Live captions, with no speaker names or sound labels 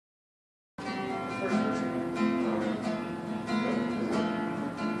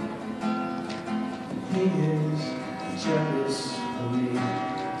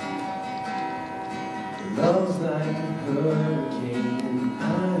hurricane, and I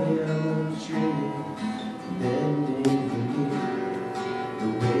am a tree bending beneath the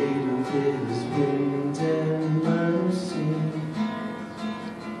weight of His wind and mercy.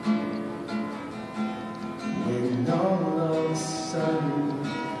 When all of a sudden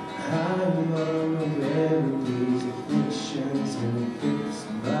I'm unaware of these afflictions and fixed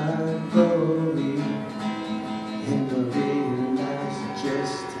my glory, and I realize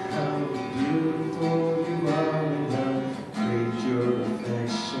just how beautiful you are and how great your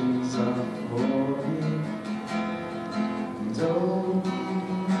affections are for me. Oh,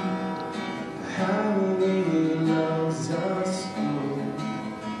 how He loves us, oh,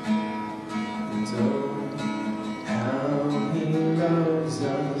 how He loves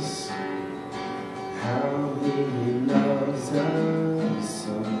us, how He loves us,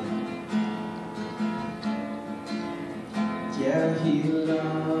 oh. Yeah, He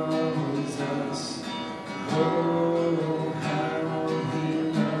loves us, oh, how He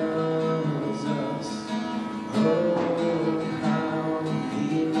loves us, oh, how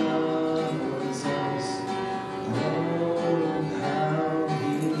He loves us, oh, how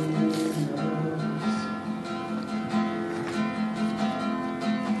He loves.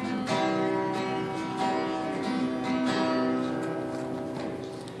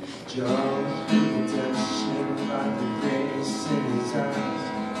 Drawn through redemption by the grace in His eyes,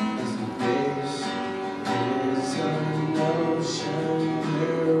 as the grace is an ocean,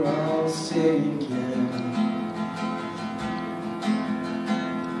 we're all sinking.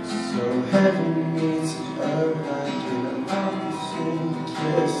 So heaven meets earth, I get an opposite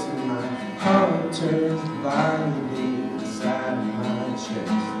kiss, and my heart turns violently inside my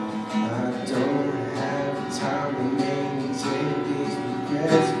chest. I don't have time to maintain these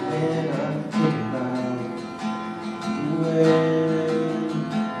regrets when I think about when,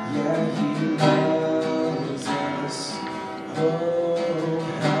 yeah, He loves us. Oh,